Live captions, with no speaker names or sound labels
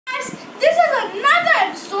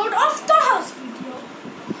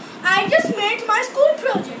made my school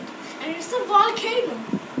project, and it's a volcano.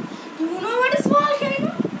 Do you know what is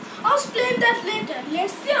volcano? I'll explain that later.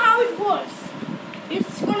 Let's see how it works.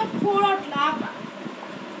 It's gonna pour out lava.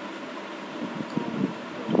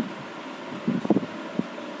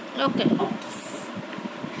 Okay. Oops.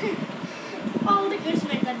 All the kids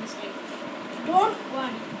made that mistake. Don't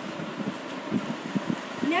worry.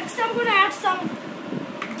 Next I'm gonna add some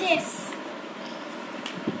this.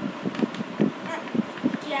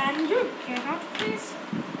 Can you get out please?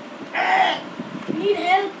 Need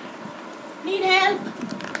help? Need help?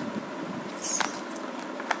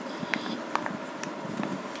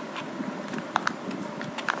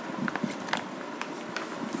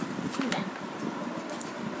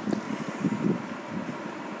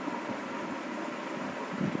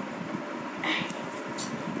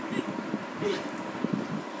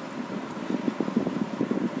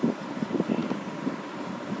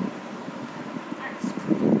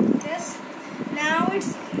 Now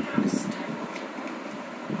it's crust.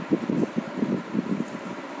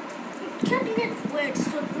 It can get wet,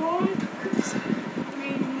 so don't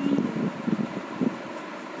blame me.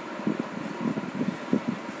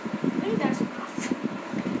 I think that's enough.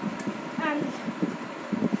 And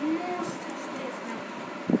most of this now.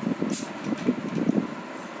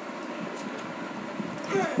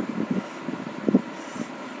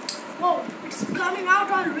 Whoa, it's coming out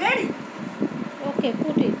already. Okay,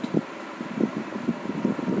 put it.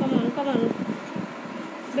 Come on.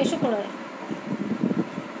 বেশি করে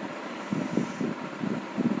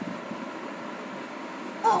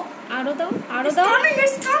আরো দাও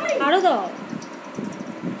It's coming. আরো দাও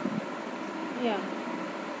yeah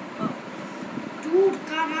Dude,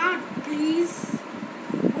 come on, please.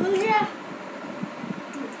 Will ya?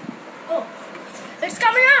 Dude. Oh, it's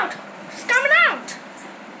coming out.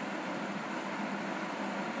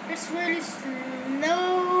 It's really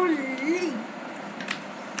slowly.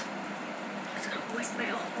 It's gonna waste my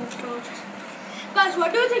whole project. Guys, what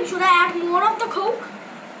do you think? Should I add more of the Coke?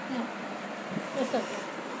 no it's okay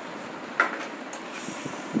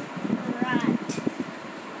Right.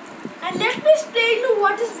 And let me explain you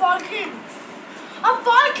what is volcano. A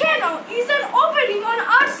volcano is an opening on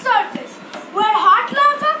Earth's surface where hot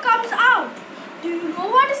lava comes out. Do you know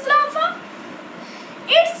what is lava?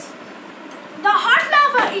 The hot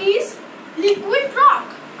lava is liquid rock.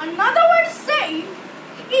 Another way to say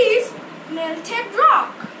is melted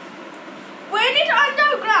rock. When it's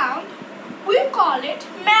underground, we call it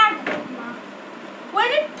magma. When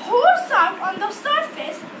it pours out on the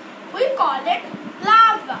surface, we call it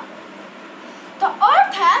lava. The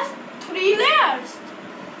earth has 3 layers.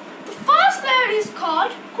 The first layer is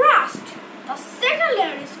called crust. The second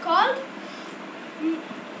layer is called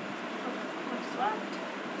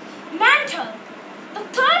mantle. The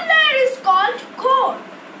third layer is called core.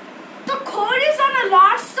 The core is on a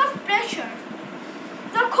large of pressure.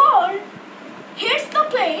 The core hits the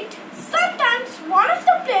plate. Sometimes one of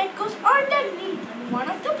the plate goes underneath and one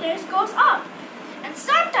of the plates goes up. And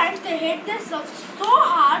sometimes they hit themselves so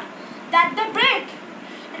hard that they break.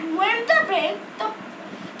 And when they break,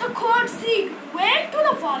 the core seed went to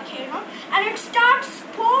the volcano and it starts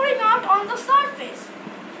pouring out on the surface.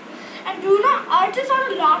 And do you know Earth is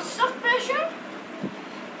on a lot of pressure?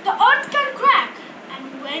 The Earth can crack,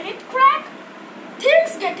 and when it cracks,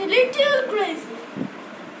 things get a little crazy.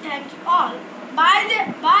 Thank you all.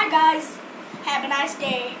 Bye guys. Have a nice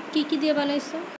day. কি দিয়ে বানাইছো